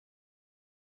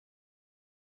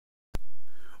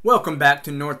Welcome back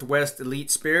to Northwest Elite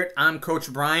Spirit. I'm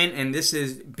Coach Brian, and this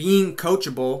is Being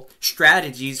Coachable,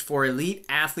 Strategies for Elite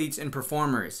Athletes and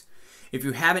Performers. If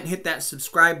you haven't hit that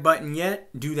subscribe button yet,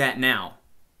 do that now.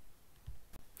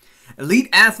 Elite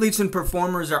athletes and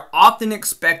performers are often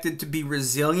expected to be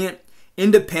resilient,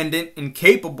 independent, and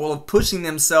capable of pushing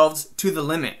themselves to the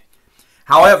limit.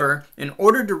 However, in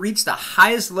order to reach the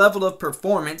highest level of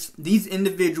performance, these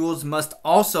individuals must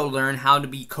also learn how to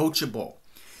be coachable.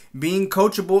 Being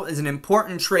coachable is an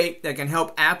important trait that can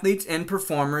help athletes and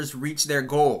performers reach their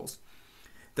goals.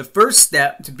 The first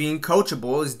step to being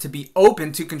coachable is to be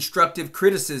open to constructive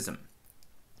criticism.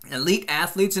 Elite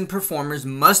athletes and performers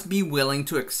must be willing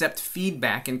to accept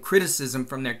feedback and criticism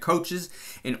from their coaches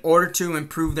in order to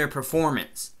improve their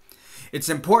performance. It's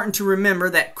important to remember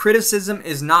that criticism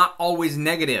is not always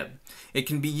negative. It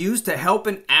can be used to help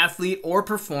an athlete or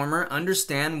performer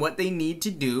understand what they need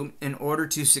to do in order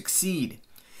to succeed.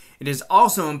 It is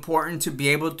also important to be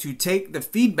able to take the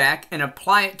feedback and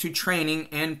apply it to training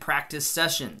and practice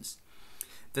sessions.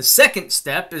 The second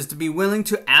step is to be willing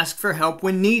to ask for help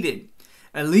when needed.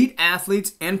 Elite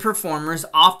athletes and performers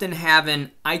often have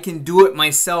an "I can do it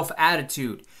myself"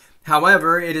 attitude.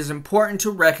 However, it is important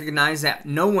to recognize that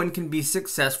no one can be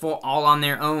successful all on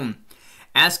their own.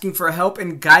 Asking for help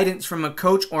and guidance from a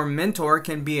coach or mentor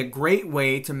can be a great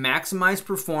way to maximize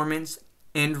performance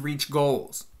and reach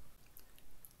goals.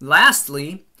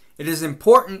 Lastly, it is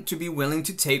important to be willing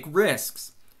to take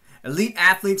risks. Elite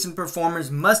athletes and performers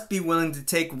must be willing to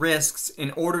take risks in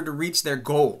order to reach their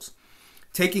goals.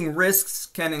 Taking risks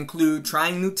can include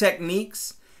trying new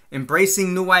techniques,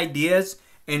 embracing new ideas,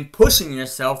 and pushing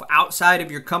yourself outside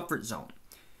of your comfort zone.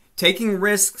 Taking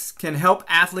risks can help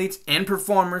athletes and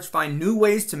performers find new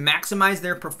ways to maximize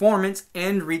their performance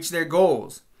and reach their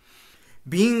goals.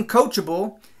 Being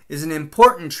coachable is an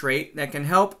important trait that can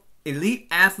help elite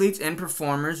athletes and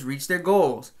performers reach their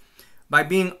goals. By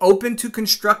being open to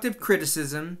constructive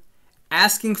criticism,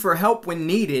 asking for help when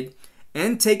needed,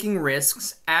 and taking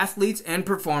risks, athletes and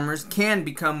performers can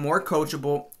become more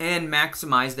coachable and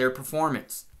maximize their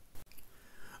performance.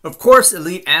 Of course,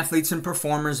 elite athletes and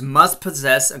performers must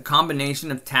possess a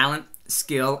combination of talent,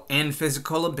 skill, and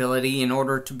physical ability in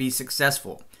order to be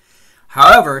successful.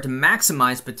 However, to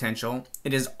maximize potential,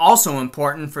 it is also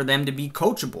important for them to be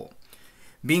coachable.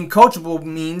 Being coachable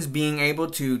means being able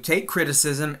to take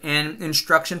criticism and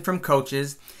instruction from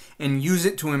coaches and use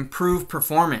it to improve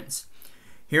performance.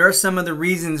 Here are some of the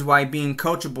reasons why being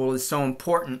coachable is so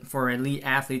important for elite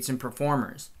athletes and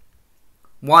performers.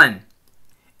 1.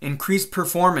 Increased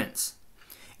performance.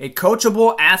 A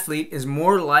coachable athlete is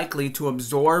more likely to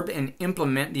absorb and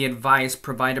implement the advice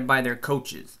provided by their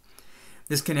coaches.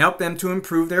 This can help them to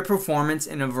improve their performance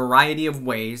in a variety of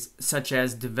ways, such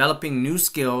as developing new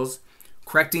skills,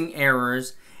 correcting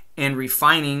errors, and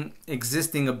refining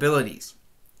existing abilities.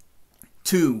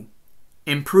 2.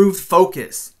 Improved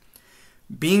focus.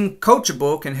 Being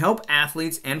coachable can help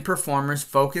athletes and performers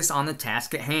focus on the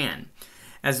task at hand,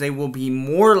 as they will be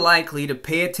more likely to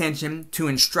pay attention to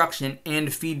instruction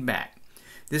and feedback.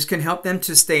 This can help them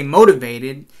to stay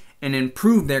motivated and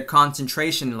improve their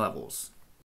concentration levels.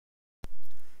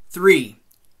 3.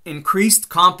 Increased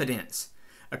confidence.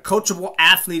 A coachable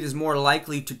athlete is more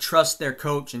likely to trust their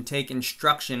coach and take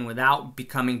instruction without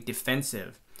becoming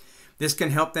defensive. This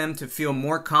can help them to feel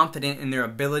more confident in their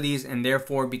abilities and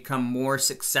therefore become more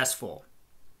successful.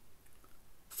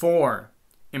 4.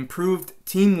 Improved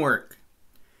teamwork.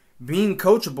 Being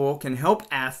coachable can help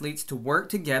athletes to work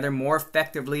together more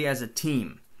effectively as a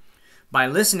team. By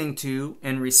listening to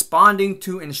and responding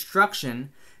to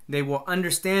instruction, they will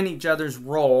understand each other's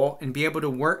role and be able to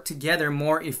work together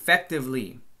more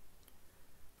effectively.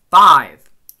 5.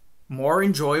 More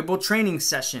enjoyable training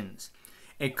sessions.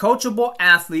 A coachable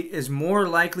athlete is more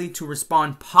likely to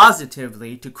respond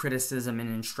positively to criticism and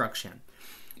instruction,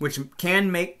 which can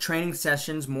make training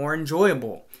sessions more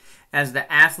enjoyable, as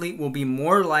the athlete will be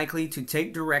more likely to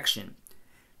take direction.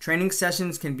 Training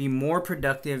sessions can be more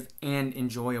productive and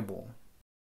enjoyable.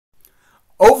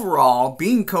 Overall,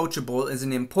 being coachable is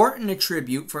an important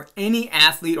attribute for any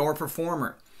athlete or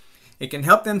performer. It can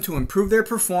help them to improve their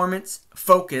performance,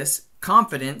 focus,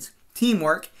 confidence,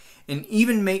 teamwork, and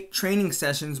even make training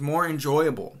sessions more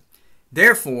enjoyable.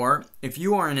 Therefore, if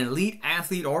you are an elite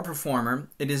athlete or performer,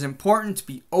 it is important to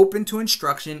be open to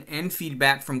instruction and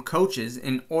feedback from coaches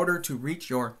in order to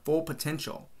reach your full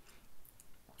potential.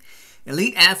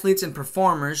 Elite athletes and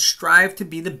performers strive to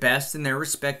be the best in their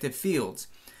respective fields,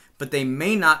 but they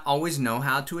may not always know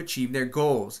how to achieve their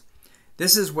goals.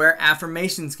 This is where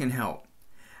affirmations can help.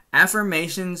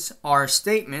 Affirmations are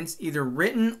statements, either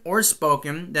written or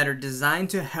spoken, that are designed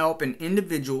to help an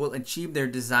individual achieve their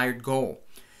desired goal.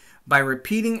 By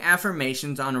repeating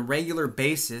affirmations on a regular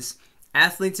basis,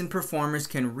 athletes and performers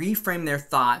can reframe their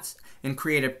thoughts and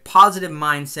create a positive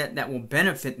mindset that will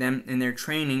benefit them in their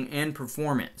training and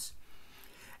performance.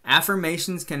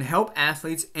 Affirmations can help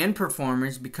athletes and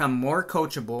performers become more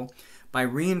coachable by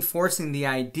reinforcing the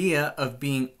idea of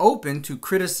being open to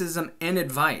criticism and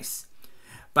advice.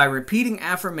 By repeating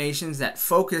affirmations that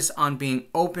focus on being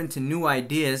open to new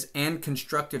ideas and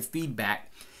constructive feedback,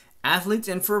 athletes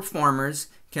and performers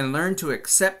can learn to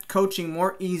accept coaching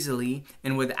more easily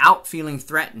and without feeling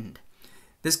threatened.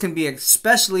 This can be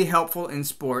especially helpful in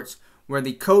sports where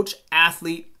the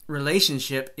coach-athlete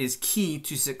relationship is key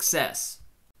to success.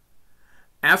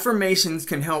 Affirmations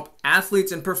can help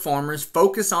athletes and performers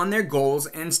focus on their goals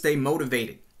and stay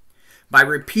motivated. By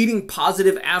repeating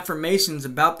positive affirmations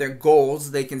about their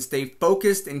goals, they can stay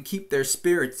focused and keep their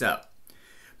spirits up.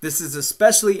 This is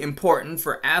especially important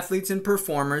for athletes and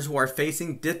performers who are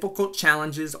facing difficult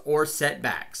challenges or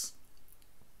setbacks.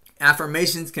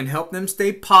 Affirmations can help them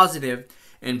stay positive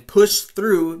and push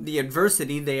through the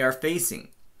adversity they are facing.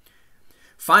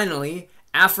 Finally,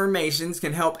 affirmations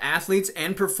can help athletes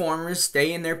and performers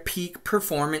stay in their peak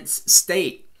performance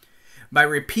state. By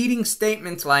repeating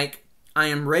statements like, "I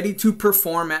am ready to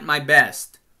perform at my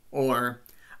best," or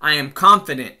 "I am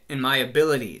confident in my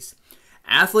abilities,"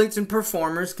 athletes and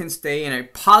performers can stay in a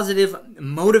positive,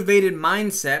 motivated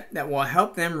mindset that will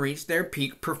help them reach their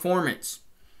peak performance.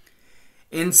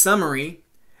 In summary,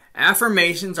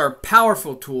 affirmations are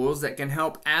powerful tools that can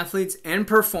help athletes and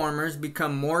performers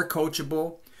become more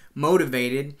coachable,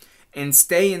 motivated, and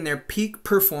stay in their peak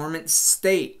performance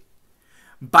state.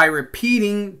 By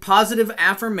repeating positive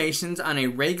affirmations on a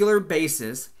regular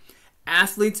basis,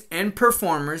 athletes and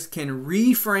performers can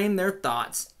reframe their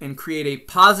thoughts and create a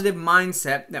positive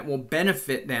mindset that will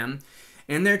benefit them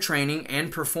in their training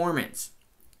and performance.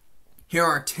 Here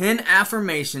are 10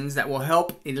 affirmations that will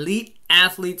help elite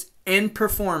athletes and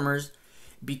performers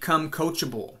become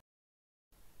coachable.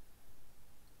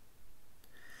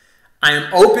 I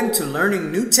am open to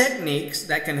learning new techniques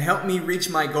that can help me reach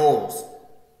my goals.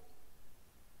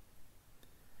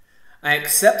 I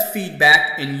accept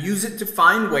feedback and use it to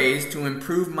find ways to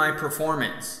improve my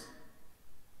performance.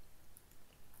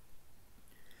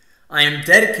 I am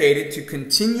dedicated to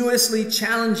continuously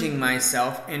challenging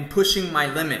myself and pushing my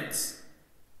limits.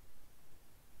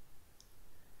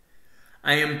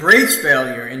 I embrace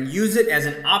failure and use it as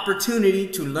an opportunity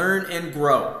to learn and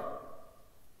grow.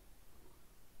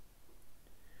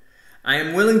 I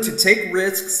am willing to take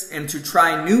risks and to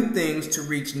try new things to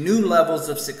reach new levels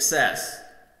of success.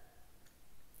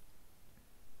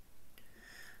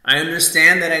 I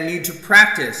understand that I need to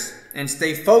practice and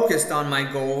stay focused on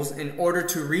my goals in order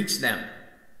to reach them.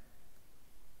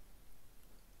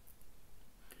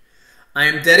 I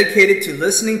am dedicated to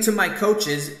listening to my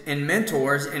coaches and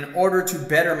mentors in order to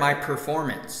better my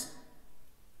performance.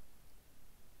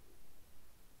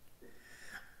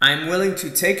 I am willing to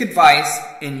take advice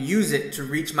and use it to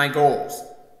reach my goals.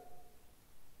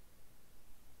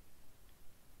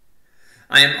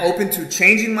 I am open to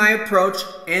changing my approach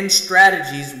and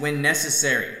strategies when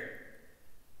necessary.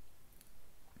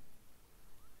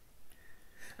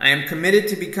 I am committed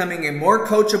to becoming a more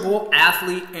coachable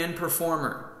athlete and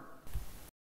performer.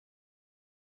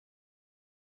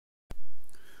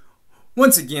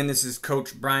 Once again, this is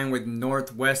Coach Brian with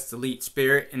Northwest Elite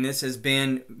Spirit, and this has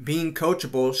been Being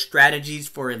Coachable, Strategies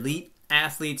for Elite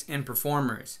Athletes and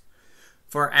Performers.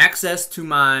 For access to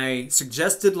my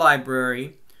suggested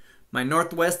library, my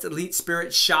Northwest Elite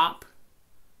Spirit shop,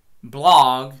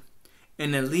 blog,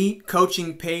 and elite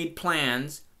coaching paid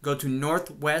plans, go to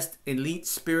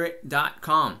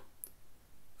northwestelitespirit.com.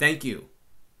 Thank you.